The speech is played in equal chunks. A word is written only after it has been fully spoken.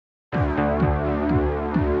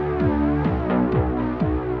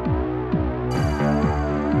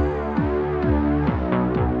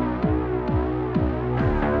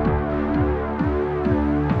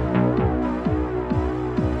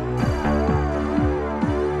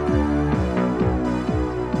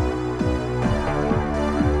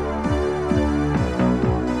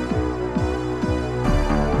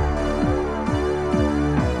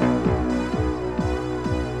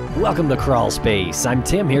Welcome to Crawlspace. I'm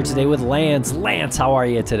Tim here today with Lance. Lance, how are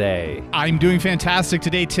you today? I'm doing fantastic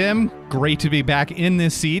today, Tim. Great to be back in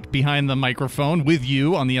this seat behind the microphone with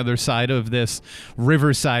you on the other side of this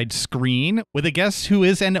Riverside screen with a guest who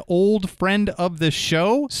is an old friend of the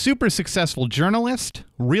show, super successful journalist,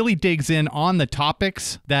 really digs in on the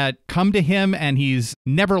topics that come to him, and he's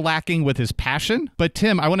never lacking with his passion. But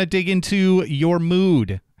Tim, I want to dig into your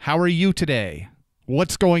mood. How are you today?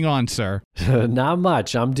 What's going on, sir? Not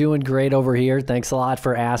much. I'm doing great over here. Thanks a lot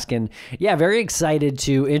for asking. Yeah, very excited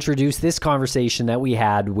to introduce this conversation that we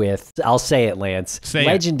had with, I'll say it, Lance,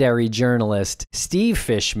 legendary journalist Steve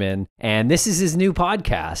Fishman. And this is his new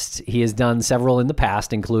podcast. He has done several in the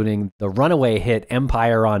past, including the runaway hit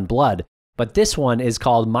Empire on Blood. But this one is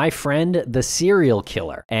called My Friend the Serial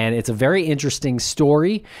Killer. And it's a very interesting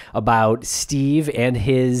story about Steve and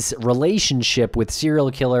his relationship with serial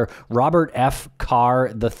killer Robert F. Carr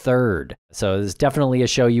III. So it's definitely a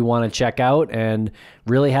show you want to check out, and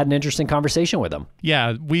really had an interesting conversation with him.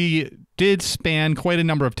 Yeah, we did span quite a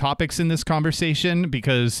number of topics in this conversation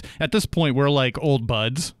because at this point we're like old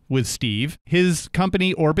buds with Steve. His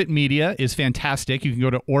company, Orbit Media, is fantastic. You can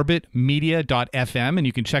go to orbitmedia.fm and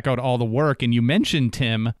you can check out all the work. And you mentioned,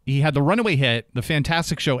 Tim, he had the runaway hit, the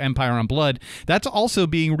fantastic show Empire on Blood. That's also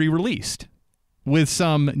being re-released with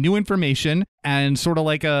some new information and sort of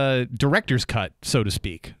like a director's cut, so to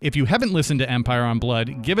speak. If you haven't listened to Empire on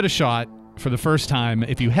Blood, give it a shot for the first time.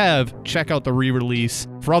 If you have, check out the re-release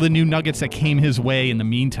for all the new nuggets that came his way in the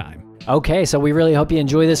meantime. Okay, so we really hope you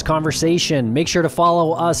enjoy this conversation. Make sure to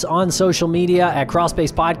follow us on social media at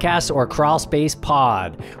Crawlspace Podcast or Crawlspace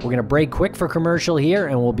Pod. We're going to break quick for commercial here,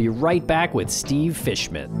 and we'll be right back with Steve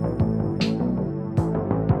Fishman.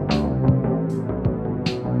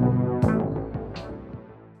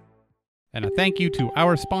 And a thank you to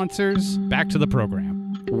our sponsors. Back to the program.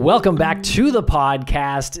 Welcome back to the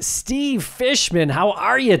podcast. Steve Fishman, how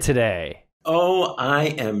are you today? Oh, I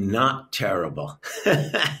am not terrible.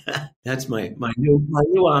 That's my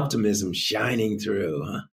new optimism shining through,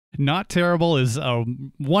 huh? Not terrible is a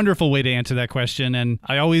wonderful way to answer that question. And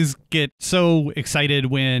I always get so excited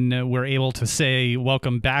when we're able to say,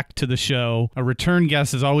 welcome back to the show. A return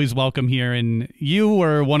guest is always welcome here. And you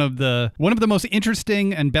were one of the most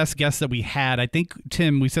interesting and best guests that we had. I think,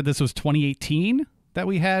 Tim, we said this was 2018 that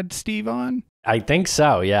we had Steve on. I think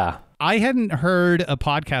so, yeah. I hadn't heard a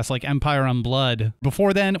podcast like Empire on Blood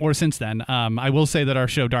before then or since then. I will say that our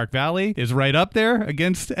show Dark Valley is right up there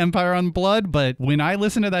against Empire on Blood. But when I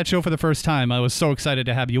listened to that show for the first time, I was so excited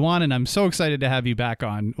to have you on, and I'm so excited to have you back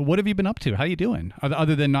on. What have you been up to? How you doing?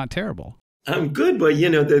 Other than not terrible? I'm good. Well, you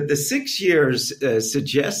know, the 6 years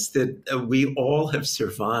suggests that we all have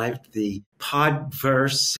survived the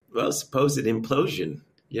podverse, supposed implosion,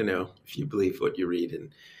 you know, if you believe what you read in.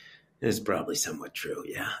 It's probably somewhat true,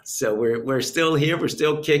 yeah. So we're still here, we're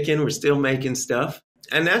still kicking, we're still making stuff,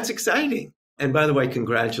 and that's exciting. And by the way,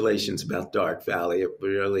 congratulations about Dark Valley. It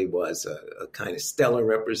really was a kind of stellar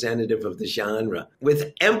representative of the genre.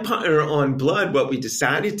 With Empire on Blood, what we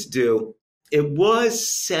decided to do, it was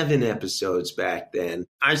 7 episodes back then.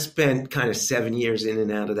 I spent kind of 7 years in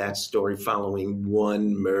and out of that story, following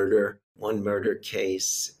one murder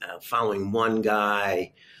case, following one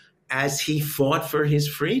guy as he fought for his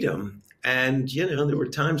freedom. And, you know, there were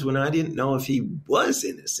times when I didn't know if he was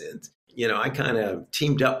innocent. You know, I kind of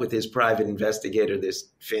teamed up with his private investigator, this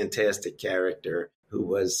fantastic character who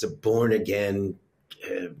was born again,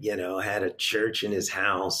 had a church in his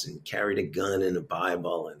house and carried a gun and a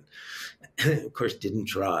Bible and, of course, didn't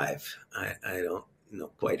drive. I don't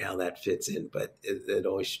know quite how that fits in, but it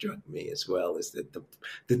always struck me as well is that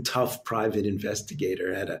the tough private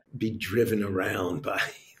investigator had to be driven around by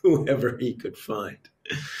whoever he could find.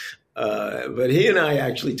 But he and I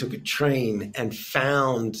actually took a train and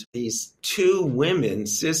found these 2 women,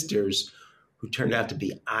 sisters, who turned out to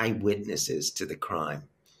be eyewitnesses to the crime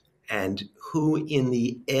and who in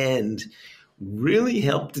the end really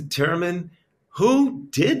helped determine who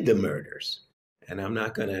did the murders. And I'm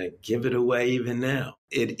not going to give it away even now.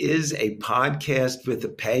 It is a podcast with a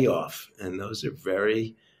payoff, and those are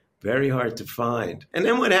very, very hard to find. And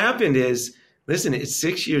then what happened is, listen, it's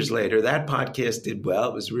 6 years later. That podcast did well.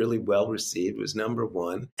 It was really well received. It was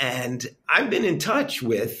 #1. And I've been in touch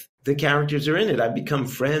with the characters who are in it. I've become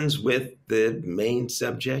friends with the main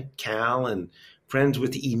subject, Cal, and friends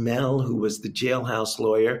with Emel, who was the jailhouse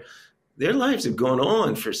lawyer. Their lives have gone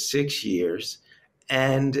on for 6 years.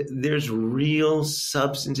 And there's real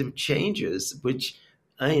substantive changes, which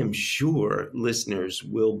I am sure listeners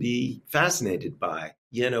will be fascinated by.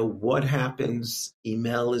 You know, what happens?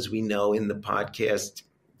 Emel, as we know in the podcast,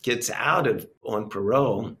 gets out on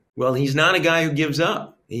parole. Well, he's not a guy who gives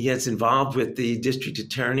up. He gets involved with the district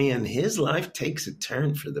attorney, and his life takes a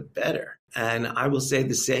turn for the better. And I will say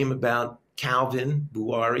the same about Calvin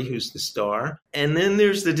Buari, who's the star. And then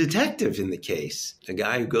there's the detective in the case, a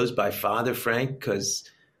guy who goes by Father Frank because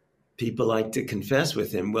people like to confess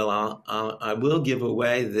with him. Well, I will give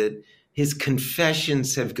away that his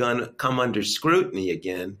confessions have come under scrutiny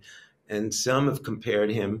again, and some have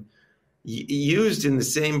compared him, used in the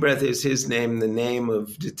same breath as his name, the name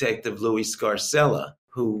of Detective Louis Scarcella,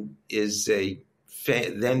 who is a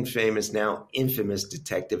then famous, now infamous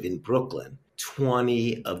detective in Brooklyn.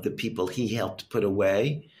 20 of the people he helped put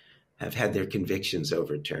away have had their convictions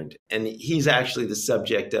overturned. And he's actually the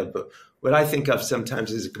subject of what I think of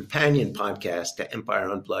sometimes as a companion podcast to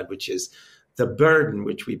Empire on Blood, which is The Burden,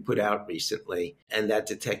 which we put out recently. And that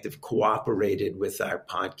detective cooperated with our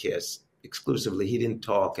podcast exclusively. He didn't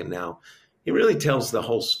talk, and now he really tells the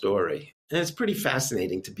whole story. And it's pretty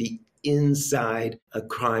fascinating to be inside a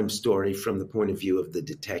crime story from the point of view of the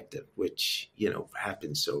detective, which,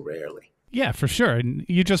 happens so rarely. Yeah, for sure. And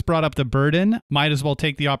you just brought up The Burden. Might as well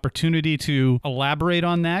take the opportunity to elaborate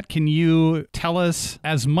on that. Can you tell us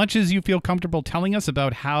as much as you feel comfortable telling us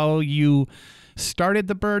about how you started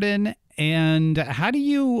The Burden, and how do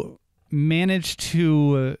you manage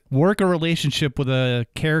to work a relationship with a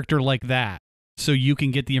character like that so you can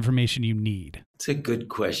get the information you need? It's a good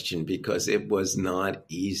question because it was not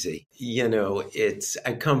easy.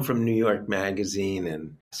 I come from New York Magazine,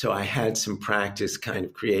 and so I had some practice kind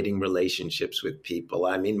of creating relationships with people.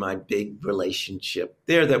 I mean, my big relationship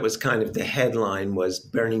there that was kind of the headline was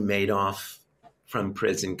Bernie Madoff from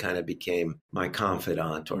prison kind of became my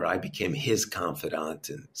confidant, or I became his confidant.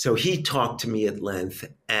 And so he talked to me at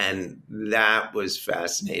length, and that was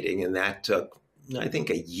fascinating. And that took, I think,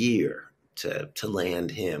 a year to land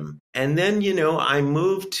him. And then, I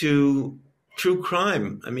moved to true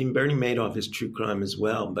crime. I mean, Bernie Madoff is true crime as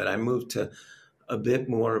well, but I moved to a bit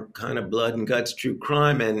more kind of blood and guts true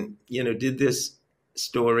crime, and, did this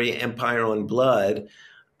story, Empire on Blood,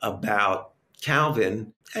 about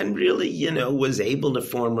Calvin, and really, was able to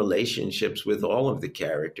form relationships with all of the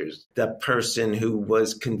characters. The person who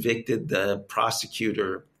was convicted, the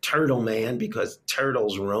prosecutor, Turtle Man, because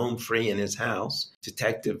turtles roam free in his house,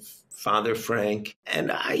 Detective Father Frank.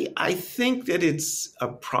 And I think that it's a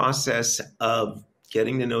process of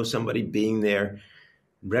getting to know somebody, being there,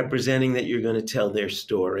 representing that you're going to tell their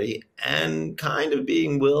story, and kind of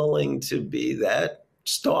being willing to be that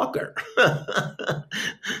stalker.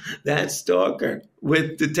 That stalker.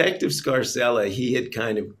 With Detective Scarcella, he had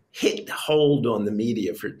kind of hit hold on the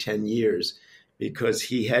media for 10 years because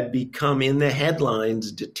he had become in the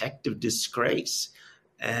headlines detective disgrace.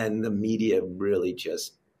 And the media really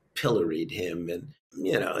just pilloried him. And,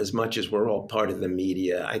 as much as we're all part of the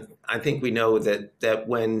media, I think we know that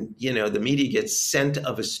when, the media gets scent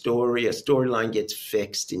of a storyline gets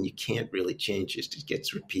fixed and you can't really change it. It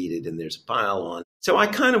gets repeated and there's a pile on. So I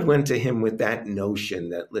kind of went to him with that notion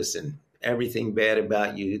that, listen, everything bad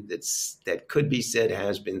about you that could be said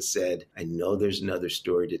has been said. I know there's another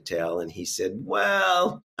story to tell. And he said,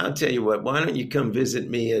 well, I'll tell you what, why don't you come visit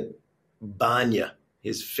me at Banya,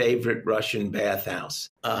 his favorite Russian bathhouse.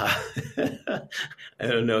 I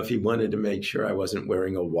don't know if he wanted to make sure I wasn't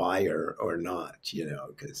wearing a wire or not,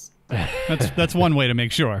 because that's one way to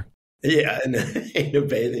make sure. Yeah, in a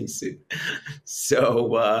bathing suit.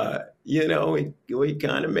 So, we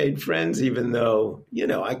kind of made friends, even though,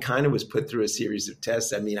 I kind of was put through a series of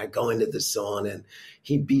tests. I mean, I go into the sauna and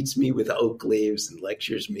he beats me with oak leaves and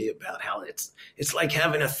lectures me about how it's like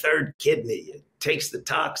having a third kidney. It takes the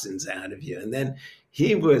toxins out of you. And then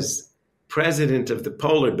he was president of the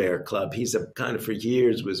Polar Bear Club. He's for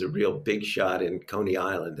years was a real big shot in Coney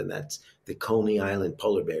Island, and that's the Coney Island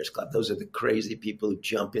Polar Bears Club. Those are the crazy people who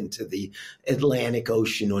jump into the Atlantic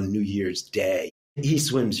Ocean on New Year's Day. He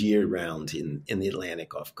swims year-round in the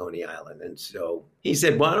Atlantic off Coney Island. And so he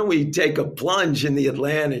said, why don't we take a plunge in the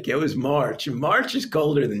Atlantic? It was March. And March is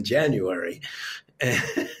colder than January.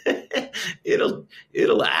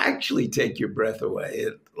 It'll actually take your breath away.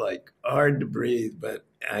 It's hard to breathe, but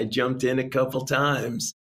I jumped in a couple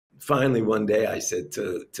times. Finally, one day I said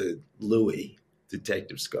to Louis,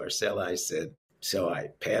 Detective Scarcella, I said, so I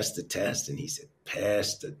passed the test? And he said,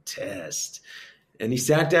 passed the test. And he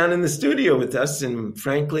sat down in the studio with us, and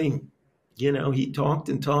frankly, he talked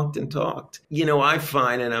and talked and talked. I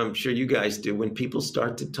find, and I'm sure you guys do, when people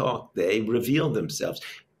start to talk, they reveal themselves.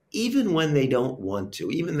 Even when they don't want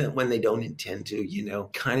to, even when they don't intend to,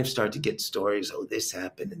 kind of start to get stories, oh, this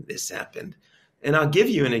happened and this happened. And I'll give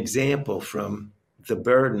you an example from The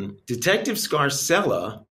Burden. Detective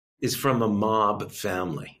Scarcella is from a mob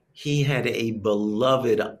family. He had a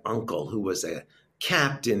beloved uncle who was a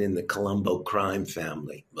captain in the Colombo crime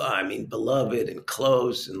family. I mean, beloved and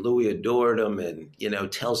close, and Louis adored him, and,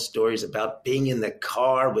 tells stories about being in the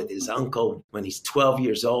car with his uncle when he's 12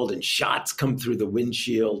 years old and shots come through the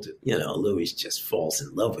windshield. Louis just falls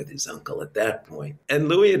in love with his uncle at that point. And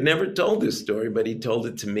Louis had never told this story, but he told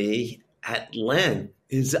it to me at length.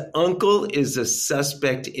 His uncle is a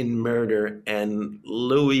suspect in murder, and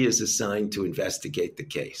Louis is assigned to investigate the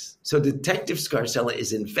case. So Detective Scarcella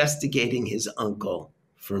is investigating his uncle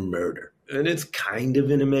for murder. And it's kind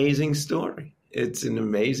of an amazing story. It's an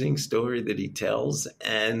amazing story that he tells,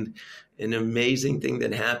 and an amazing thing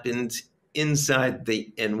that happened inside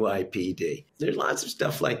the NYPD. There's lots of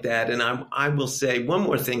stuff like that. And I will say one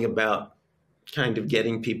more thing about kind of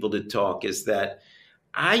getting people to talk is that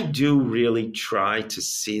I do really try to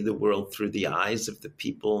see the world through the eyes of the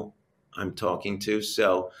people I'm talking to.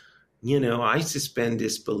 So, I suspend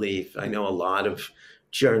disbelief. I know a lot of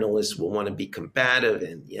journalists will want to be combative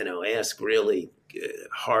and, ask really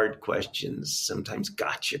hard questions, sometimes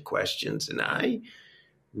gotcha questions. And I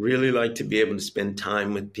really like to be able to spend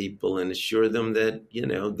time with people and assure them that,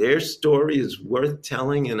 their story is worth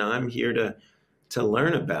telling, and I'm here to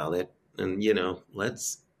learn about it. And,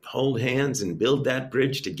 let's hold hands and build that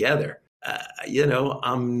bridge together.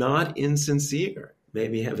 I'm not insincere.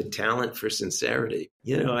 Maybe have a talent for sincerity.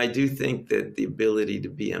 I do think that the ability to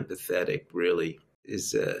be empathetic really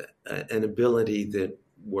is an ability that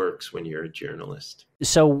works when you're a journalist.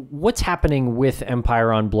 So what's happening with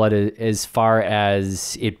Empire on Blood as far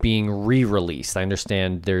as it being re-released? I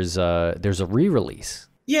understand there's a re-release.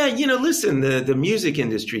 Yeah, listen, the music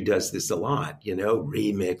industry does this a lot,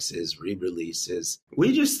 remixes, re-releases.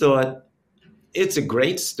 We just thought it's a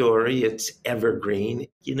great story. It's evergreen.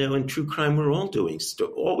 In true crime, we're all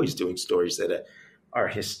always doing stories that are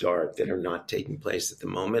historic, that are not taking place at the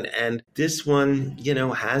moment. And this one,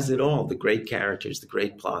 has it all. The great characters, the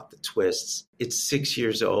great plot, the twists. It's 6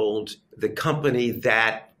 years old. The company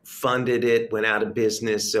that funded it went out of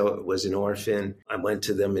business, so it was an orphan. I went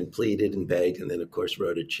to them and pleaded and begged, and then, of course,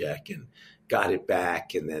 wrote a check and got it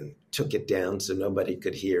back, and then took it down so nobody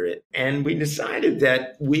could hear it. And we decided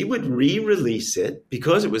that we would re-release it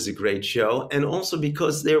because it was a great show, and also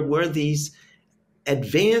because there were these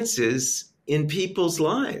advances in people's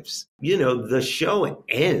lives. The show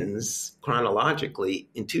ends chronologically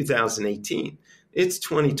in 2018. It's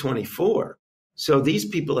 2024. So these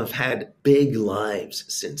people have had big lives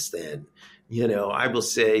since then. I will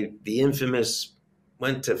say the infamous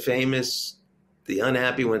went to famous, the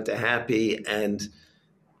unhappy went to happy, and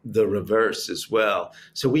the reverse as well.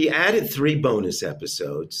 So we added 3 bonus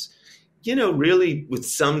episodes, really with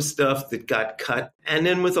some stuff that got cut, and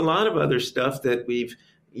then with a lot of other stuff that we've,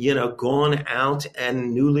 gone out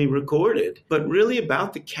and newly recorded, but really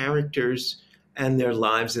about the characters and their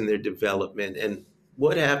lives and their development and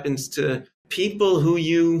what happens to people who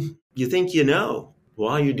you think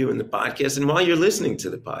while you're doing the podcast and while you're listening to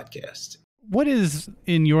the podcast. What is,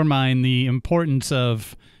 in your mind, the importance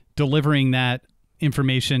of delivering that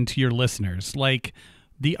information to your listeners? Like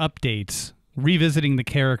the updates, revisiting the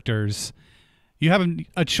characters. You have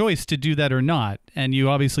a choice to do that or not, and you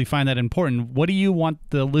obviously find that important. What do you want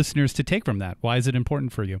the listeners to take from that? Why is it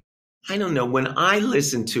important for you? I don't know. When I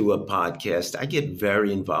listen to a podcast, I get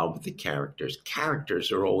very involved with the characters.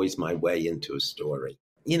 Characters are always my way into a story.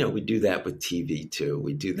 We do that with TV too.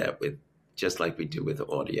 We do that just like we do with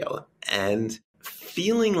audio. And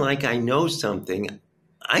feeling like I know something,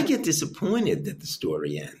 I get disappointed that the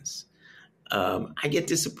story ends. I get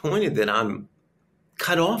disappointed that I'm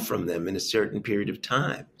cut off from them in a certain period of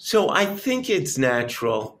time. So I think it's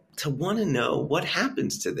natural to want to know what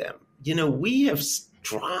happens to them. We have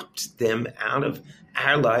dropped them out of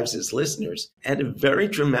our lives as listeners at a very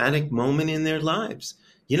dramatic moment in their lives.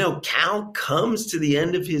 Cal comes to the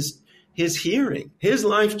end of his hearing. His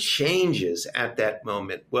life changes at that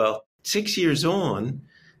moment. Well, 6 years on,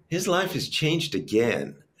 his life has changed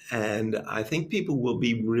again. And I think people will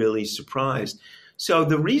be really surprised. So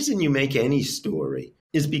the reason you make any story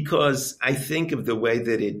is because I think of the way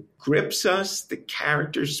that it grips us, the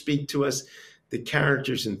characters speak to us, the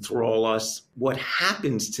characters enthrall us. What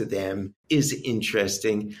happens to them is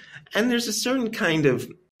interesting. And there's a certain kind of,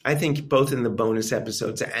 I think both in the bonus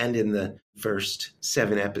episodes and in the first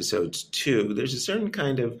 7 episodes too, there's a certain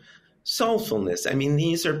kind of soulfulness. I mean,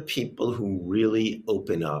 these are people who really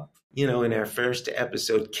open up. In our first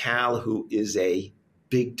episode, Cal, who is a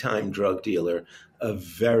big-time drug dealer, a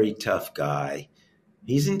very tough guy,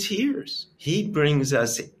 he's in tears. He brings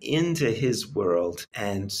us into his world.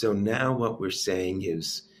 And so now what we're saying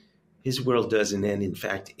is his world doesn't end. In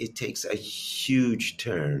fact, it takes a huge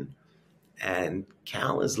turn. And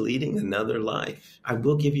Cal is leading another life. I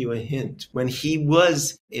will give you a hint. When he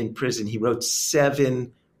was in prison, he wrote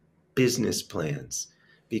 7 business plans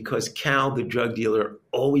because Cal, the drug dealer,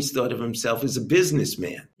 always thought of himself as a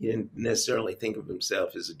businessman. He didn't necessarily think of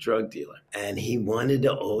himself as a drug dealer. And he wanted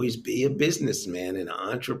to always be a businessman, an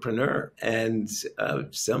entrepreneur. And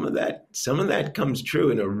some of that comes true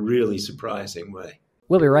in a really surprising way.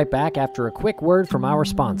 We'll be right back after a quick word from our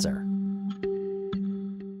sponsor.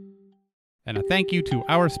 And a thank you to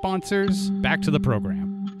our sponsors. Back to the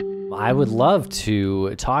program. I would love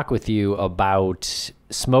to talk with you about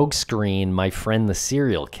Smokescreen, My Friend the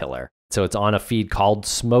Serial Killer. So it's on a feed called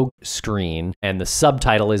Smokescreen, and the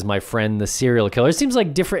subtitle is My Friend the Serial Killer. It seems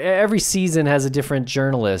like every season has a different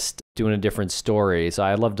journalist doing a different story. So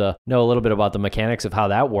I'd love to know a little bit about the mechanics of how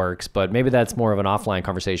that works, but maybe that's more of an offline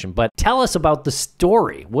conversation. But tell us about the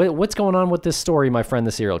story. What's going on with this story, My Friend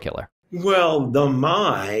the Serial Killer? Well, the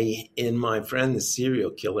 "my" in My Friend the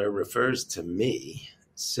Serial Killer refers to me.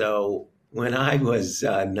 So when I was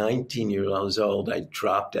 19 years old, I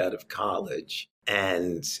dropped out of college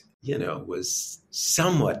and, was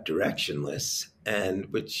somewhat directionless, and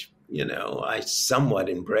which, I somewhat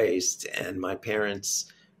embraced, and my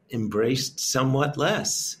parents embraced somewhat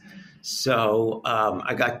less. So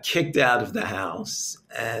I got kicked out of the house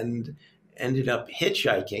and ended up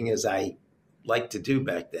hitchhiking, as I liked to do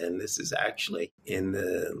back then. This is actually in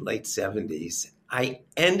the late 70s. I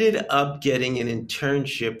ended up getting an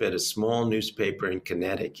internship at a small newspaper in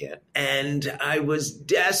Connecticut, and I was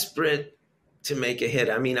desperate to make a hit.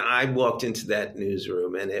 I mean, I walked into that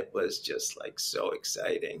newsroom, and it was just like so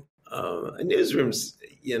exciting. Newsrooms,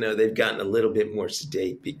 they've gotten a little bit more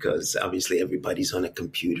sedate because obviously everybody's on a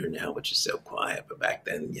computer now, which is so quiet. But back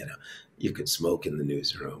then, you could smoke in the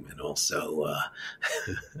newsroom. And also,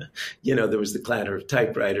 there was the clatter of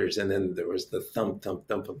typewriters, and then there was the thump, thump,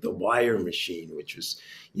 thump of the wire machine, which was,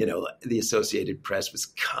 the Associated Press was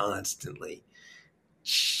constantly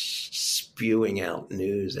spewing out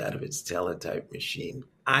news out of its teletype machine.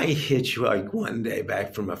 I hitchhiked one day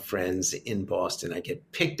back from a friend's in Boston. I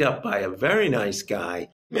get picked up by a very nice guy,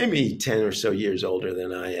 maybe 10 or so years older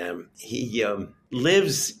than I am. He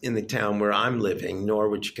lives in the town where I'm living,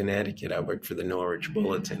 Norwich, Connecticut. I worked for the Norwich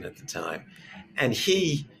Bulletin at the time. And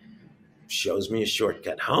he shows me a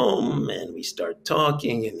shortcut home, and we start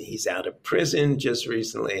talking, and he's out of prison just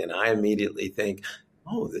recently. And I immediately think,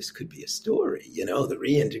 oh, this could be a story, the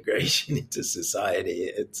reintegration into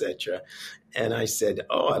society, etc. And I said,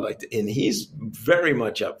 oh, I'd like to, and he's very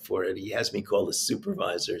much up for it. He has me call the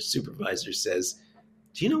supervisor. Supervisor says,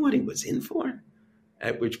 do you know what he was in for?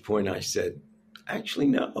 At which point I said, actually,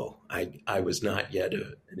 no, I was not yet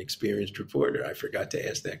an experienced reporter. I forgot to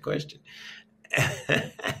ask that question.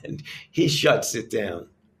 And he shuts it down.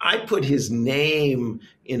 I put his name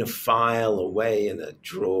in a file away in a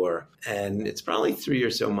drawer, and it's probably 3 or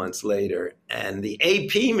so months later. And the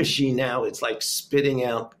AP machine now, it's like spitting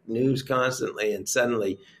out news constantly. And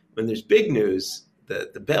suddenly, when there's big news,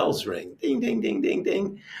 the bells ring, ding, ding, ding, ding,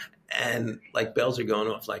 ding. And like bells are going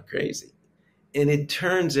off like crazy. And it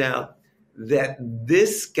turns out that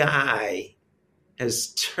this guy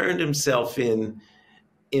has turned himself in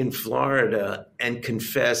Florida and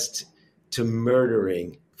confessed to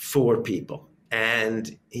murdering 4 people,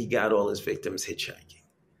 and he got all his victims hitchhiking.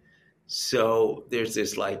 So there's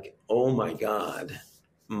this like, oh my God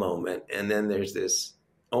moment. And then there's this,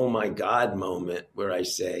 oh my God moment where I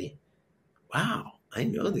say, wow, I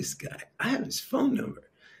know this guy. I have his phone number.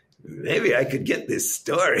 Maybe I could get this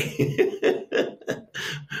story,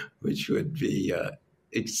 which would be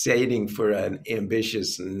exciting for an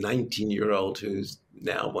ambitious 19-year-old who's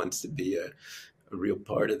now wants to be a real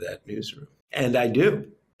part of that newsroom. And I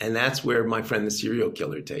do. And that's where My Friend the Serial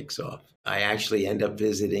Killer takes off. I actually end up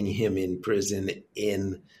visiting him in prison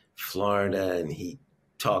in Florida, and he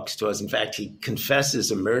talks to us. In fact, he confesses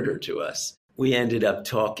a murder to us. We ended up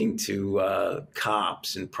talking to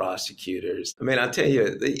cops and prosecutors. I mean, I'll tell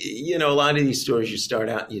you, a lot of these stories, you start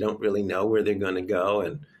out and you don't really know where they're going to go,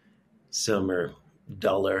 and some are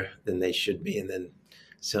duller than they should be, and then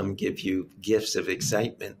some give you gifts of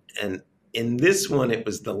excitement. And in this one, it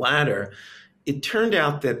was the latter. It turned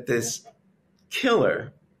out that this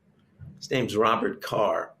killer, his name's Robert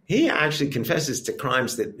Carr, he actually confesses to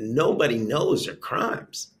crimes that nobody knows are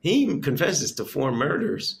crimes. He confesses to 4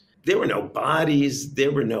 murders. There were no bodies.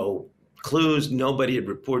 There were no clues. Nobody had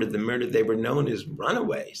reported the murder. They were known as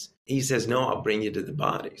runaways. He says, no, I'll bring you to the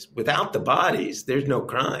bodies. Without the bodies, there's no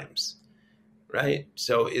crimes, right?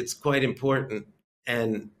 So it's quite important.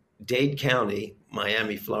 And Dade County,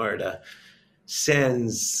 Miami, Florida,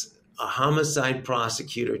 sends a homicide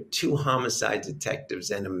prosecutor, 2 homicide detectives,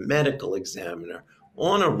 and a medical examiner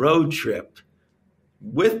on a road trip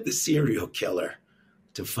with the serial killer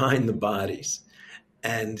to find the bodies.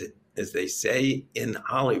 And as they say in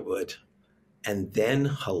Hollywood, and then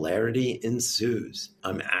hilarity ensues.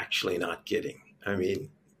 I'm actually not kidding. I mean,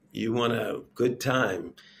 you want a good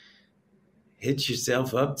time, hitch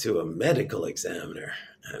yourself up to a medical examiner.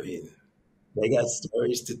 I mean, they got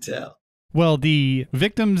stories to tell. Well, the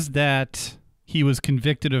victims that he was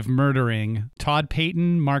convicted of murdering, Todd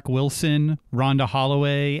Payton, Mark Wilson, Rhonda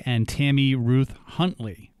Holloway, and Tammy Ruth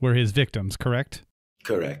Huntley were his victims, correct?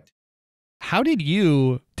 Correct. How did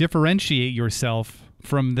you differentiate yourself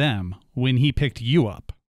from them when he picked you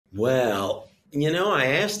up? Well, I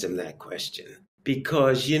asked him that question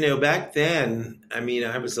because, back then, I mean,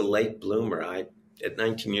 I was a late bloomer. At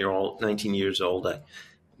 19 years old, I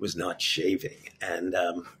was not shaving. And,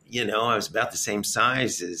 I was about the same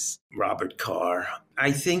size as Robert Carr.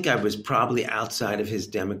 I think I was probably outside of his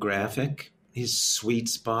demographic, his sweet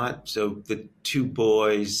spot. So the 2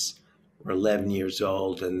 boys were 11 years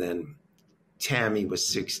old, and then Tammy was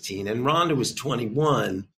 16, and Rhonda was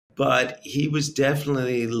 21. But he was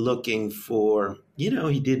definitely looking for,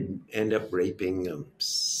 he did end up raping a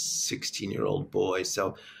 16-year-old boy.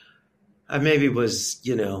 So I maybe was,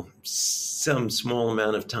 some small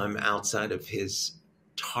amount of time outside of his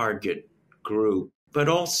target group. But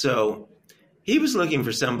also, he was looking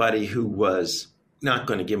for somebody who was not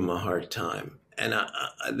going to give him a hard time. And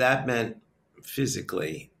that meant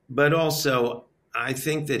physically. But also, I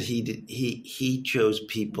think that he chose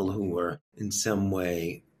people who were in some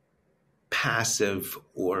way passive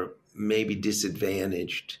or maybe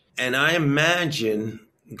disadvantaged. And I imagine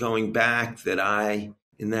going back that I,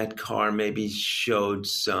 in that car, maybe showed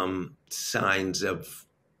some signs of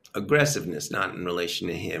aggressiveness, not in relation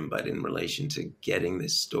to him, but in relation to getting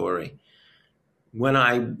this story. When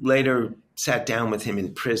I later sat down with him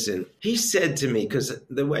in prison, he said to me, because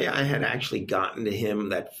the way I had actually gotten to him,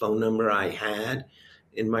 that phone number I had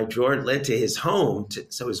in my drawer, it led to his home.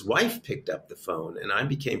 So his wife picked up the phone, and I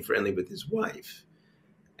became friendly with his wife.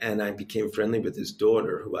 And I became friendly with his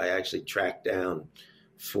daughter, who I actually tracked down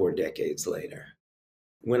 4 decades later.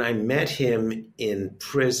 When I met him in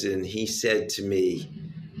prison, he said to me,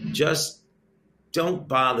 just don't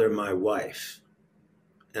bother my wife.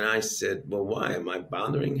 And I said, well, why? Am I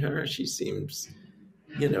bothering her? She seems,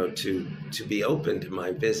 to be open to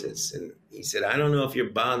my visits. And he said, I don't know if you're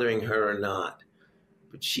bothering her or not,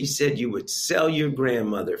 but she said you would sell your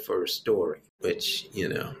grandmother for a story, which,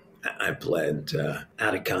 I pled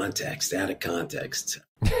out of context.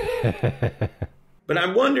 But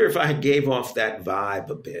I wonder if I gave off that vibe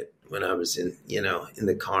a bit when I was in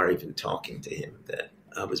the car, even talking to him, that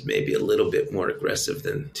I was maybe a little bit more aggressive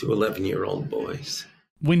than 2 11-year-old boys.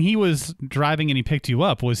 When he was driving and he picked you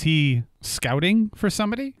up, was he scouting for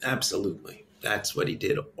somebody? Absolutely. That's what he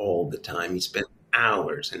did all the time. He spent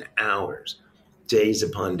hours and hours, days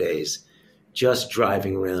upon days, just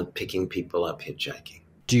driving around, picking people up, hitchhiking.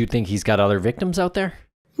 Do you think he's got other victims out there?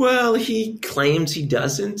 Well, he claims he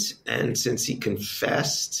doesn't. And since he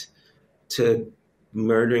confessed to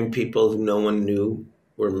murdering people who no one knew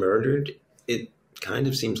were murdered, it kind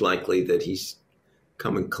of seems likely that he's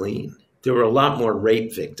coming clean. There were a lot more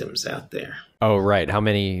rape victims out there. Oh, right. How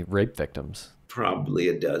many rape victims? Probably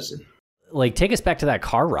a dozen. Take us back to that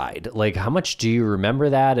car ride. How much do you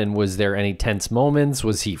remember that? And was there any tense moments?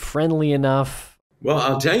 Was he friendly enough? Well,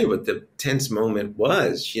 I'll tell you what the tense moment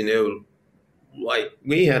was.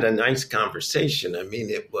 We had a nice conversation. I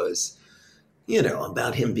mean, it was,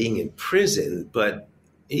 about him being in prison, but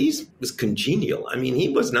he was congenial. I mean, he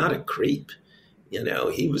was not a creep.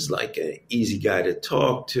 He was like an easy guy to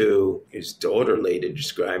talk to. His daughter later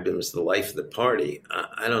described him as the life of the party.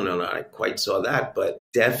 I don't know that I quite saw that, but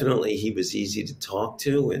definitely he was easy to talk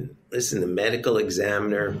to. And listen, the medical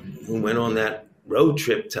examiner who went on that road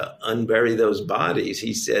trip to unbury those bodies,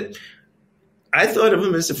 he said, I thought of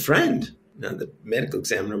him as a friend. Now, the medical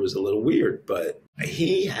examiner was a little weird, but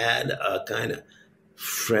he had a kind of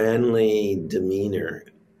friendly demeanor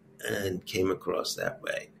and came across that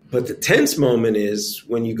way. But the tense moment is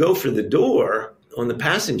when you go for the door on the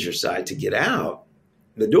passenger side to get out,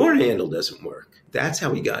 the door handle doesn't work. That's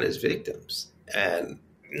how he got his victims. And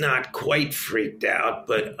not quite freaked out,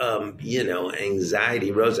 but,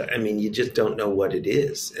 anxiety rose. I mean, you just don't know what it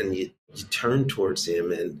is. And you turn towards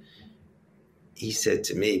him and he said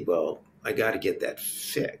to me, well, I got to get that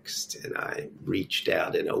fixed. And I reached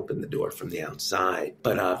out and opened the door from the outside.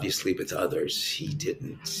 But obviously with others, he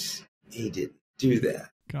didn't do that.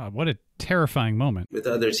 God, what a terrifying moment. With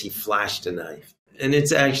others, he flashed a knife. And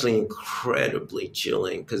it's actually incredibly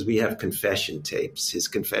chilling because we have confession tapes, his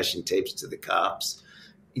confession tapes to the cops,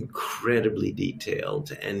 incredibly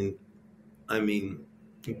detailed and, I mean,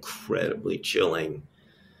 incredibly chilling.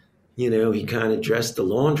 You know, he kind of addressed the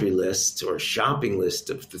laundry list or shopping list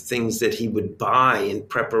of the things that he would buy in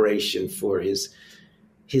preparation for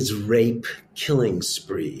his rape killing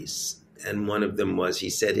sprees. And one of them was, he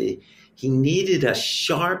said he needed a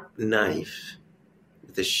sharp knife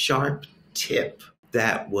with a sharp tip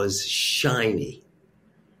that was shiny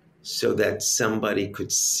so that somebody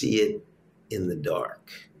could see it in the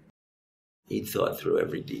dark. He thought through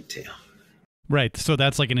every detail. Right. So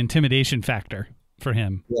that's like an intimidation factor for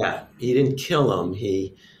him. Yeah. He didn't kill him.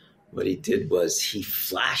 What he did was he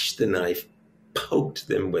flashed the knife, poked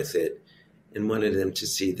them with it, and wanted them to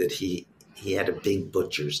see that he had a big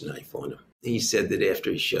butcher's knife on him. He said that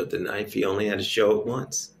after he showed the knife, he only had to show it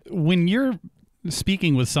once. When you're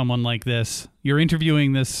speaking with someone like this, you're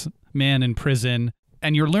interviewing this man in prison,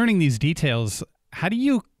 and you're learning these details, how do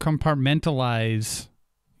you compartmentalize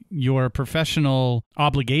your professional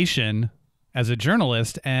obligation as a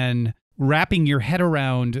journalist and wrapping your head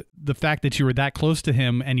around the fact that you were that close to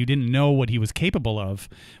him and you didn't know what he was capable of?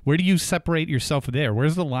 Where do you separate yourself there?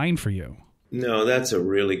 Where's the line for you? No, that's a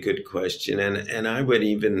really good question. And I would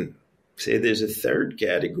even say there's a third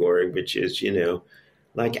category, which is, you know,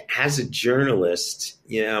 like as a journalist,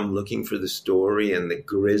 yeah, I'm looking for the story and the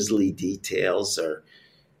grisly details are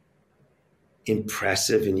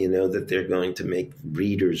impressive and you know that they're going to make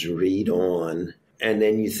readers read on. And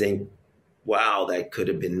then you think, wow, that could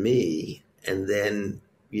have been me. And then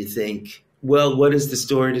you think, well, what is the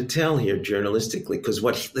story to tell here journalistically? Because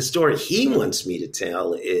the story he wants me to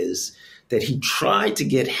tell is that he tried to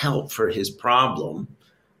get help for his problem,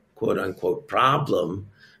 quote unquote problem,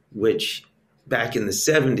 which back in the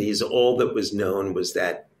 70s, all that was known was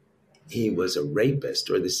that he was a rapist,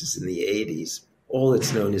 or this is in the 80s. All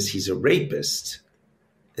that's known is he's a rapist.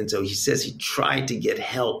 And so he says he tried to get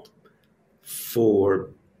help for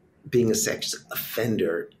being a sex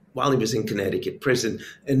offender while he was in Connecticut prison,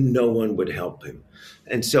 and no one would help him.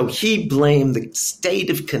 And so he blamed the state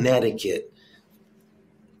of Connecticut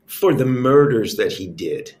for the murders that he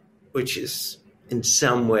did, which is in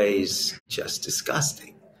some ways just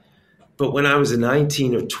disgusting. But when I was a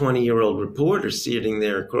 19 or 20-year-old reporter sitting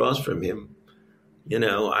there across from him, you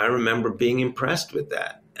know, I remember being impressed with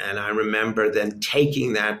that. And I remember then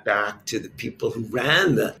taking that back to the people who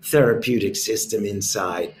ran the therapeutic system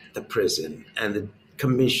inside the prison and the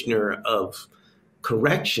commissioner of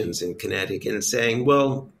corrections in Connecticut and saying,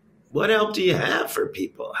 well, what help do you have for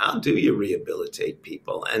people? How do you rehabilitate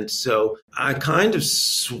people? And so I kind of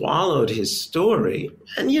swallowed his story.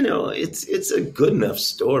 And, you know, it's a good enough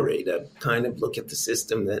story to kind of look at the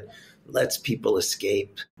system that lets people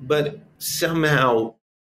escape. But somehow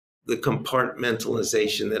the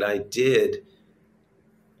compartmentalization that I did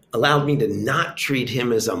allowed me to not treat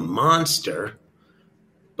him as a monster,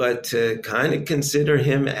 but to kind of consider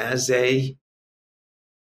him as a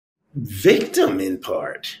victim in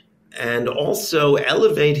part, and also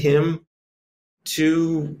elevate him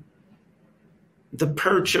to the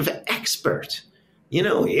perch of expert. You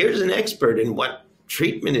know, here's an expert in what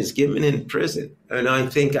treatment is given in prison. And I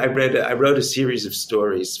think I wrote a series of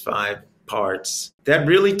stories, 5 parts, that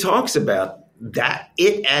really talks about that,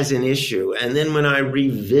 it as an issue. And then when I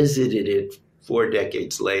revisited it 4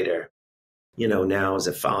 decades later, you know, now as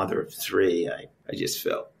a father of 3, I just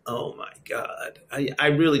felt, oh my God, I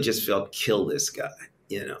really just felt, kill this guy.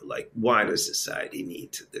 You know, like, why does society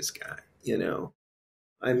need this guy? You know,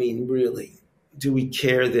 I mean, really, do we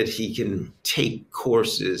care that he can take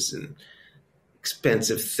courses and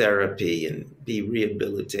expensive therapy and be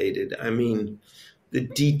rehabilitated? I mean, the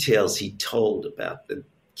details he told about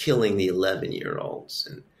killing the 11-year-olds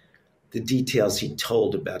and the details he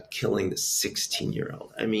told about killing the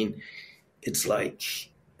 16-year-old. I mean, it's like,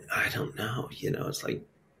 I don't know, you know, it's like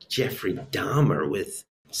Jeffrey Dahmer with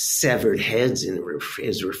severed heads in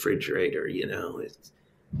his refrigerator, you know. It's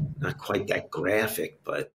not quite that graphic,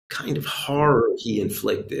 but kind of horror he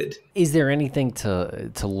inflicted. Is there anything to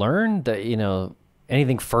learn, that, you know,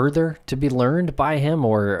 anything further to be learned by him?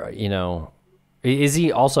 Or, you know, is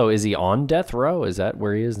he on death row? Is that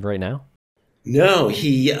where he is right now? No,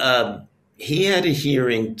 he had a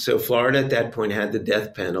hearing. So Florida at that point had the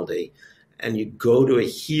death penalty, and you go to a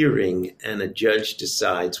hearing and a judge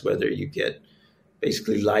decides whether you get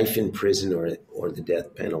basically life in prison or the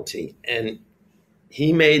death penalty. And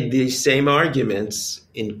he made the same arguments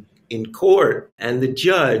in court, and the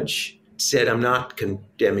judge said, I'm not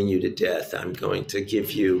condemning you to death. I'm going to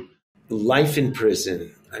give you life in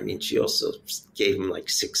prison I mean, she also gave him like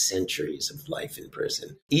 6 centuries of life in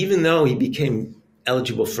prison, even though he became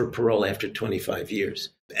eligible for parole after 25 years.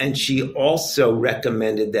 And she also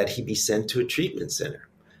recommended that he be sent to a treatment center.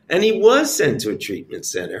 And he was sent to a treatment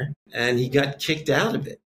center, and he got kicked out of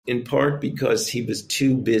it, in part because he was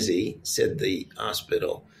too busy, said the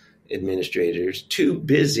hospital administrators, too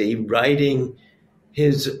busy writing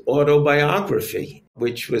his autobiography,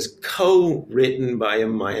 which was co-written by a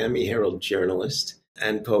Miami Herald journalist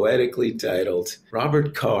and poetically titled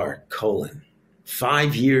Robert Carr,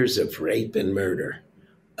 5 years of rape and murder.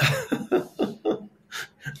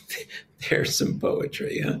 There's some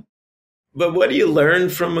poetry, huh? But what do you learn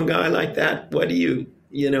from a guy like that? What do you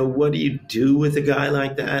do with a guy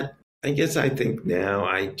like that? I guess I think now,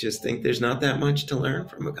 I just think there's not that much to learn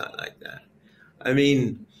from a guy like that. I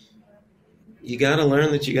mean, you got to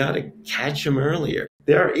learn that you got to catch him earlier.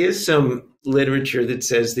 There is some literature that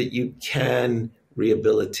says that you can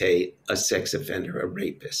rehabilitate a sex offender, a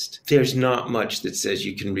rapist. There's not much that says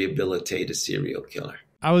you can rehabilitate a serial killer.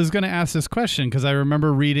 I was going to ask this question because I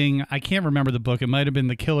remember reading, I can't remember the book. It might have been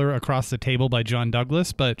The Killer Across the Table by John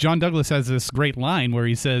Douglas. But John Douglas has this great line where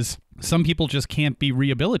he says, some people just can't be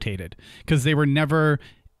rehabilitated because they were never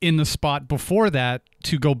in the spot before that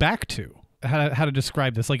to go back to. How to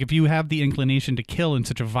describe this. Like if you have the inclination to kill in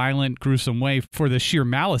such a violent, gruesome way for the sheer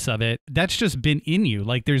malice of it, that's just been in you.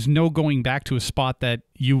 Like there's no going back to a spot that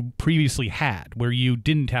you previously had where you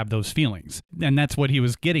didn't have those feelings. And that's what he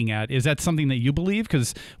was getting at. Is that something that you believe?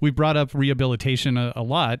 Because we brought up rehabilitation a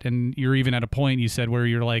lot, and you're even at a point you said where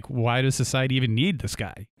you're like, why does society even need this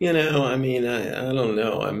guy? You know, I mean, I don't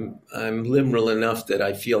know. I'm liberal enough that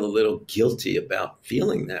I feel a little guilty about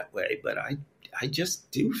feeling that way, but I just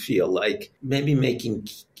do feel like maybe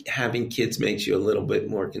having kids makes you a little bit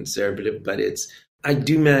more conservative, but I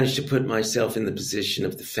do manage to put myself in the position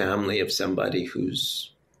of the family of somebody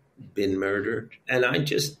who's been murdered. And I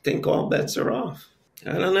just think all bets are off.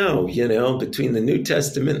 I don't know, between the New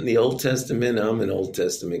Testament and the Old Testament, I'm an Old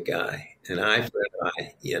Testament guy. And eye for an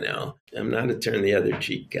eye, I'm not a turn the other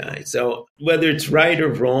cheek guy. So whether it's right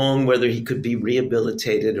or wrong, whether he could be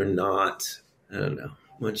rehabilitated or not, I don't know.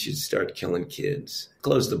 Once you start killing kids,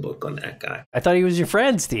 close the book on that guy. I thought he was your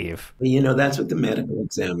friend, Steve. That's what the medical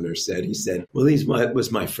examiner said. He said, well, he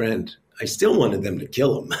was my friend. I still wanted them to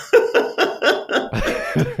kill him.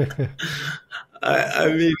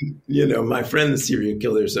 I mean, my friend, the serial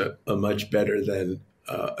killer, is a much better than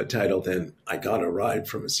a title than I Got a Ride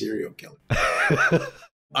from a Serial Killer.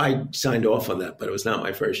 I signed off on that, but it was not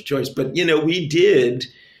my first choice. But, we did.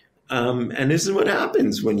 And this is what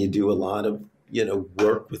happens when you do a lot of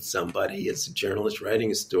work with somebody as a journalist writing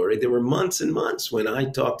a story. There were months and months when I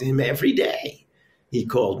talked to him every day. He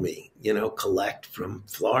called me, collect from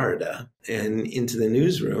Florida and into the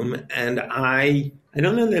newsroom. And I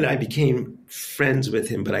don't know that I became friends with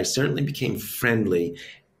him, but I certainly became friendly.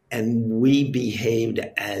 And we behaved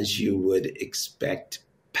as you would expect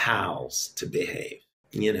pals to behave.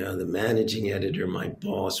 The managing editor, my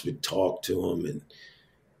boss, would talk to him, and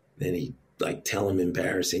then he'd tell him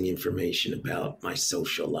embarrassing information about my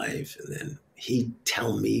social life. And then he'd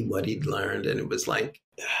tell me what he'd learned. And it was like,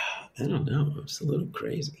 I don't know, it was a little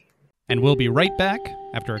crazy. And we'll be right back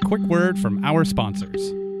after a quick word from our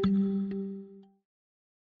sponsors.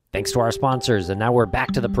 Thanks to our sponsors. And now we're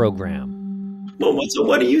back to the program. Well, so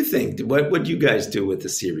what do you think? What would you guys do with a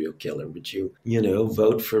serial killer? Would you,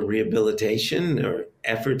 vote for rehabilitation or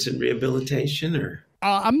efforts in rehabilitation or...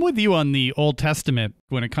 I'm with you on the Old Testament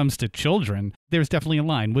when it comes to children. There's definitely a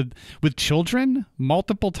line. With children,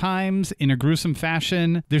 multiple times in a gruesome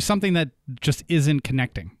fashion, there's something that just isn't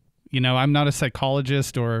connecting. I'm not a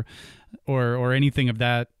psychologist or anything of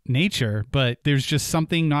that nature, but there's just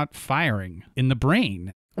something not firing in the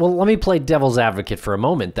brain. Well, let me play devil's advocate for a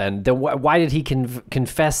moment then. Why did he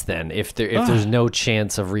confess then if there's no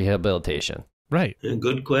chance of rehabilitation? Right.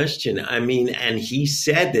 Good question. I mean, and he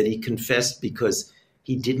said that he confessed because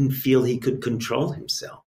he didn't feel he could control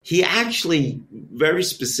himself. He actually very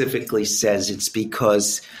specifically says it's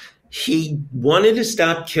because he wanted to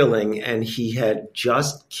stop killing and he had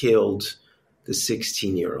just killed the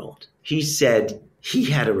 16-year-old. He said he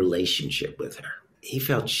had a relationship with her. He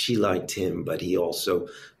felt she liked him, but he also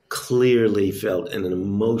clearly felt an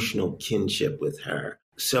emotional kinship with her.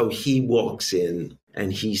 So he walks in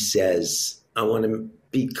and he says, I want to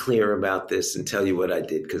be clear about this and tell you what I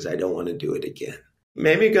did because I don't want to do it again.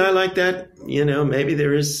 Maybe a guy like that, maybe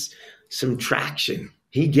there is some traction.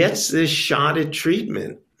 He gets this shot at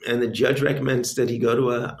treatment and the judge recommends that he go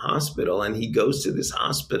to a hospital, and he goes to this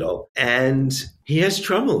hospital and he has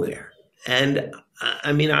trouble there. And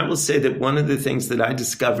I mean, I will say that one of the things that I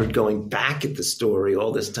discovered going back at the story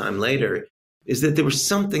all this time later is that there was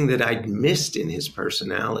something that I'd missed in his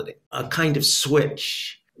personality, a kind of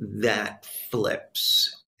switch that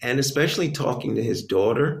flips. And especially talking to his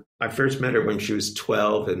daughter. I first met her when she was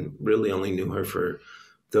 12 and really only knew her for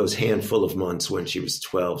those handful of months when she was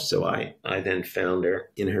 12. So I then found her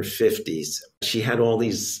in her 50s. She had all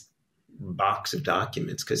these box of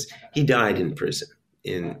documents because he died in prison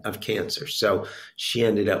of cancer. So she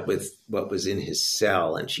ended up with what was in his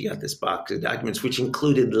cell, and she got this box of documents, which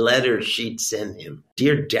included letters she'd sent him.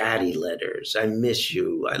 Dear Daddy letters. I miss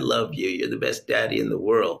you. I love you. You're the best daddy in the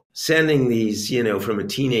world. Sending these, from a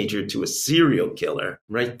teenager to a serial killer.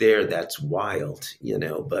 Right there, that's wild,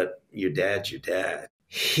 but your dad's your dad.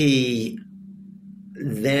 He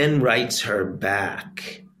then writes her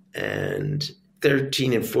back, and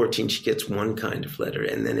 13 and 14, she gets one kind of letter.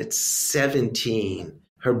 And then at 17,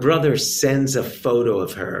 her brother sends a photo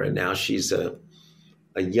of her. And now she's a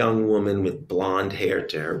young woman with blonde hair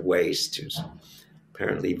to her waist, who's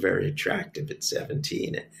apparently very attractive at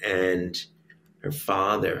 17. And her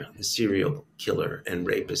father, the serial killer and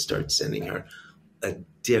rapist, starts sending her a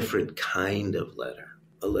different kind of letter,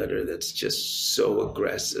 a letter that's just so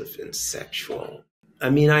aggressive and sexual. I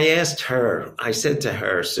mean, I said to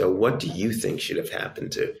her, so what do you think should have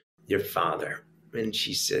happened to your father? And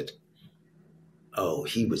she said, oh,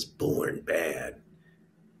 he was born bad.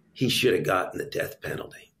 He should have gotten the death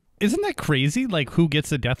penalty. Isn't that crazy? Like, who gets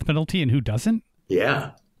the death penalty and who doesn't?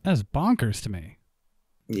 Yeah. That's bonkers to me.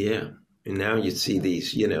 Yeah. And now you see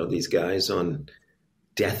these guys on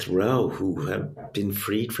death row who have been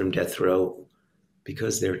freed from death row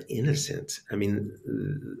because they're innocent. I mean,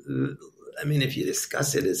 if you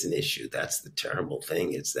discuss it as an issue, that's the terrible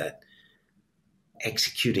thing. It's that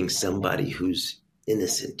executing somebody who's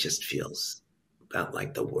innocent just feels about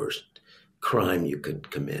like the worst crime you could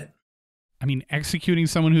commit. I mean, executing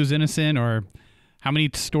someone who's innocent, or how many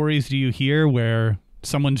stories do you hear where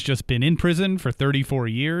someone's just been in prison for 34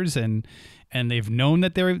 years and they've known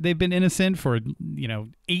that they've been innocent for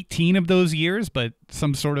 18 of those years, but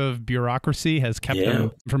some sort of bureaucracy has kept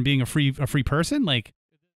them from being a free person? Like,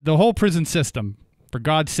 the whole prison system, for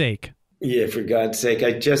God's sake. Yeah, for God's sake.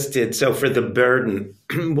 I just did. So for the burden,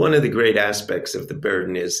 one of the great aspects of the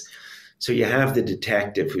burden is, so you have the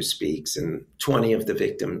detective who speaks, and 20 of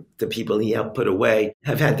the people he helped put away,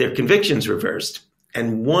 have had their convictions reversed.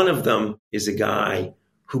 And one of them is a guy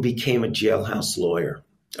who became a jailhouse lawyer,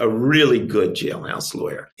 a really good jailhouse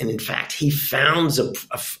lawyer. And in fact, he founds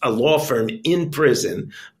a law firm in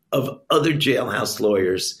prison of other jailhouse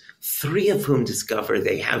lawyers, 3 of whom discover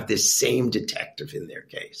they have this same detective in their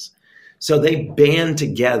case. So they band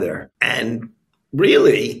together, and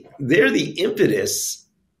really, they're the impetus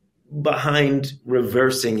behind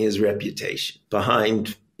reversing his reputation,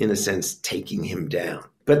 behind, in a sense, taking him down.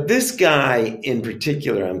 But this guy in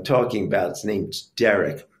particular I'm talking about, his name's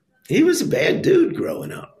Derek. He was a bad dude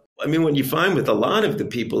growing up. I mean, what you find with a lot of the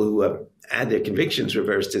people who have had their convictions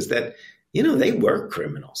reversed is that, they were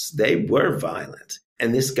criminals. They were violent.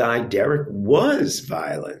 And this guy, Derek, was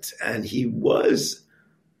violent, and he was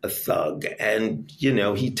a thug. And,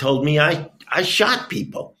 he told me I shot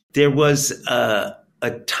people. There was a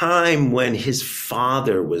time when his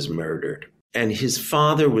father was murdered, and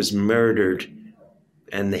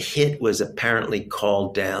and the hit was apparently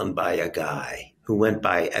called down by a guy who went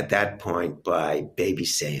by, at that point, by Baby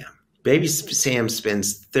Sam. Baby Sam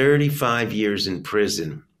spends 35 years in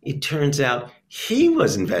prison. It turns out he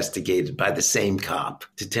was investigated by the same cop,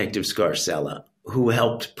 Detective Scarcella, who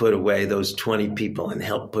helped put away those 20 people and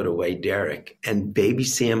helped put away Derek. And Baby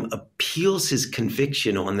Sam appeals his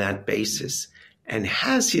conviction on that basis and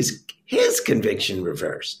has his conviction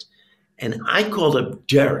reversed. And I called up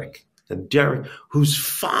Derek, whose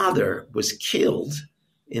father was killed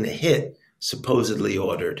in a hit supposedly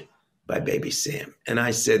ordered by Baby Sam. And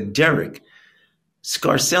I said, Derek,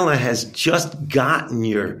 Scarcella has just gotten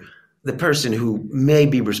the person who may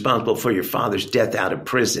be responsible for your father's death out of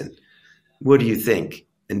prison. What do you think?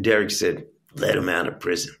 And Derek said, let him out of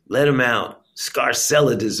prison. Let him out.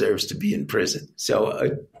 Scarcella deserves to be in prison.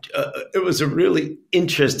 So it was a really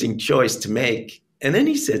interesting choice to make. And then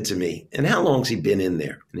he said to me, and how long's he been in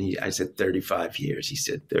there? And I said, 35 years. He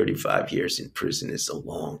said, 35 years in prison is a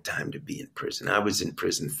long time to be in prison. I was in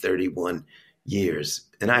prison 31 years,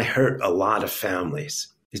 and I hurt a lot of families.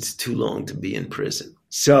 It's too long to be in prison.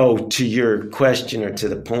 So to your question, or to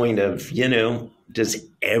the point of, does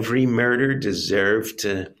every murder deserve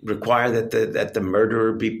to require that the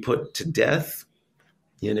murderer be put to death?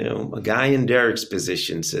 A guy in Derek's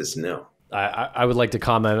position says no. I would like to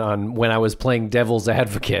comment on when I was playing devil's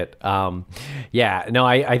advocate.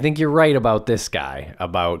 I think you're right about this guy,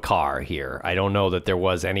 about Carr here. I don't know that there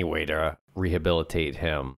was any way to rehabilitate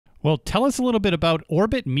him. Well, tell us a little bit about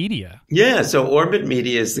Orbit Media. Yeah, so Orbit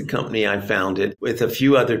Media is the company I founded with a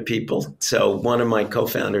few other people. So one of my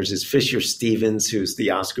co-founders is Fisher Stevens, who's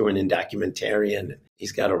the Oscar-winning documentarian.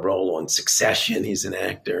 He's got a role on Succession. He's an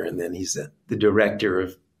actor, and then he's the director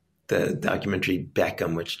of the documentary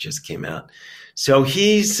Beckham, which just came out. So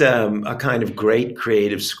he's a kind of great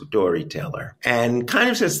creative storyteller and kind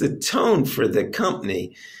of sets the tone for the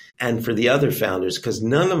company and for the other founders, because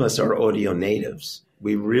none of us are audio natives.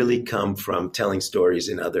 We really come from telling stories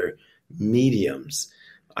in other mediums.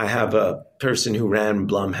 I have a person who ran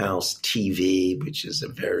Blumhouse TV, which is a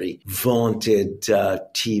very vaunted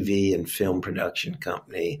TV and film production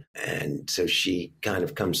company. And so she kind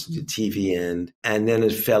of comes to the TV end. And then a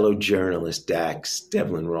fellow journalist, Dax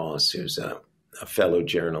Devlin Ross, who's a fellow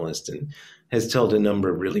journalist and has told a number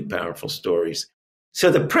of really powerful stories. So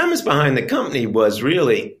the premise behind the company was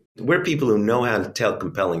really, we're people who know how to tell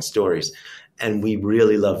compelling stories. And we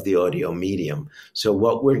really love the audio medium. So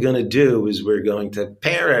what we're going to do is we're going to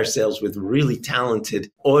pair ourselves with really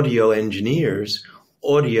talented audio engineers,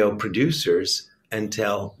 audio producers, and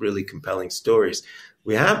tell really compelling stories.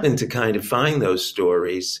 We happen to kind of find those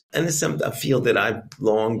stories, and it's a field that I've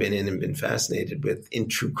long been in and been fascinated with in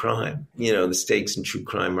true crime. You know, the stakes in true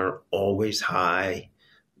crime are always high.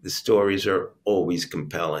 The stories are always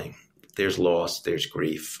compelling. There's loss, there's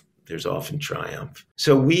grief. There's often triumph.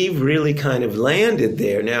 So we've really kind of landed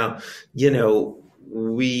there. Now, you know,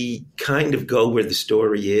 we kind of go where the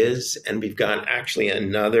story is, and we've got actually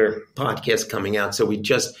another podcast coming out. So we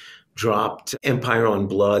just dropped Empire on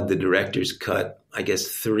Blood, the director's cut, I guess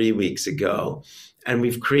 3 weeks ago. And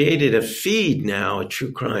we've created a feed now, a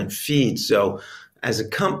true crime feed. So as a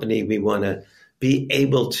company, we want to be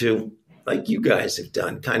able to, like you guys have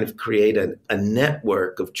done, kind of create a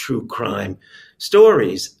network of true crime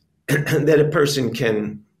stories that a person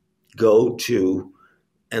can go to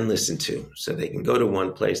and listen to. So they can go to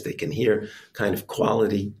one place, they can hear kind of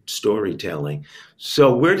quality storytelling.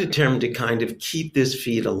 So we're determined to kind of keep this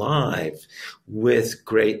feed alive with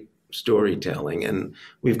great storytelling. And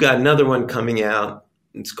we've got another one coming out.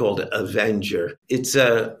 It's called Avenger. It's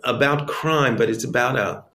about crime, but it's about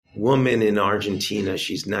a woman in Argentina.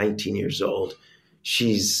 She's 19 years old.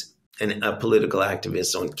 She's a political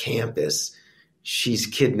activist on campus. She's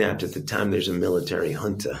kidnapped at the time there's a military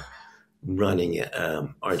junta running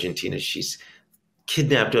Argentina. She's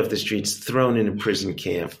kidnapped off the streets, thrown in a prison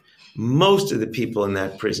camp. Most of the people in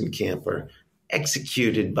that prison camp are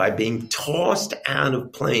executed by being tossed out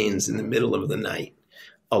of planes in the middle of the night,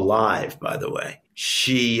 alive, by the way.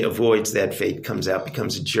 She avoids that fate, comes out,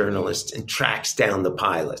 becomes a journalist, and tracks down the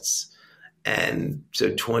pilots. And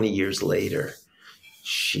so 20 years later,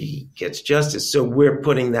 she gets justice. So we're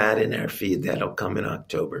putting that in our feed. That'll come in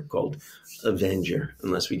October, called Avenger,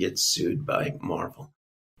 unless we get sued by Marvel.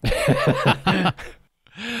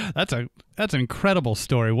 That's an incredible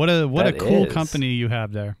story. What a cool company you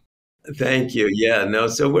have there. Thank you. Yeah, no,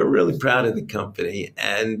 so we're really proud of the company.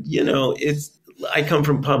 And, you know, I come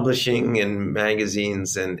from publishing and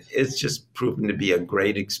magazines, and it's just proven to be a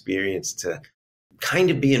great experience to kind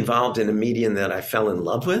of be involved in a medium that I fell in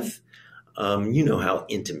love with. You know how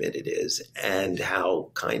intimate it is and how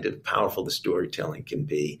kind of powerful the storytelling can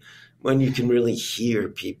be when you can really hear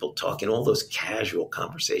people talking, all those casual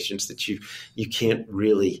conversations that you can't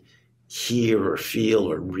really hear or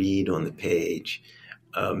feel or read on the page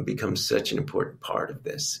becomes such an important part of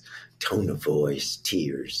this. Tone of voice,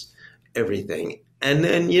 tears, everything. And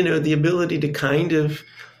then, you know, the ability to kind of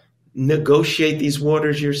negotiate these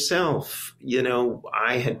waters yourself. You know,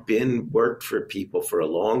 I had worked for people for a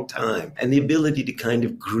long time, and the ability to kind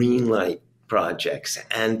of green light projects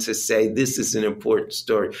and to say, this is an important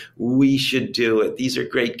story. We should do it. These are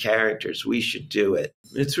great characters. We should do it.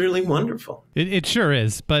 It's really wonderful. It sure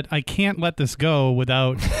is. But I can't let this go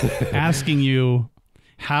without asking you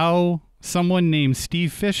how someone named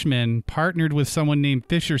Steve Fishman partnered with someone named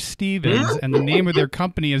Fisher Stevens, and the name of their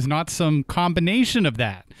company is not some combination of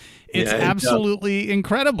that. It's absolutely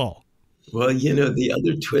incredible. Well, you know, the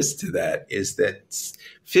other twist to that is that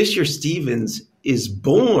Fisher Stevens is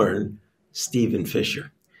born Stephen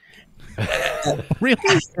Fisher.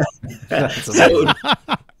 Really? So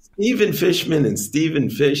Stephen Fishman and Stephen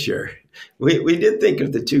Fisher, we did think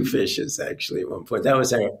of the two fishes, actually, at one point. That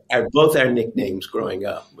was both our nicknames growing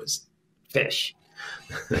up was Fish.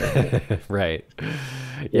 Right.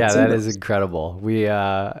 Yeah, that is incredible.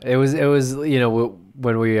 It was, you know,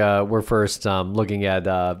 when we were first looking at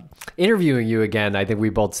interviewing you again, I think we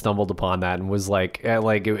both stumbled upon that and was like,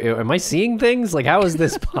 am I seeing things? Like, how is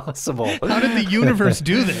this possible? How did the universe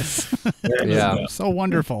do this? Yeah. So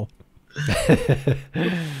wonderful.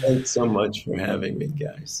 Thanks so much for having me,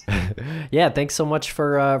 guys. Yeah, thanks so much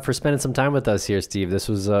for spending some time with us here, Steve. This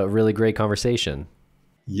was a really great conversation.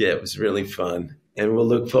 Yeah, it was really fun. And we'll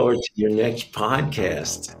look forward to your next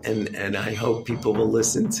podcast. And I hope people will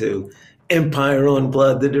listen to Empire on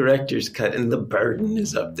Blood, the director's cut, and The Burden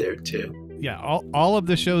is up there too. Yeah, all of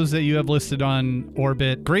the shows that you have listed on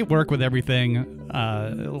Orbit. Great work with everything.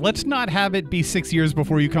 Let's not have it be 6 years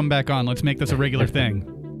before you come back on. Let's make this a regular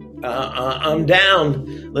thing. I'm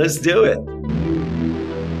down. Let's do it.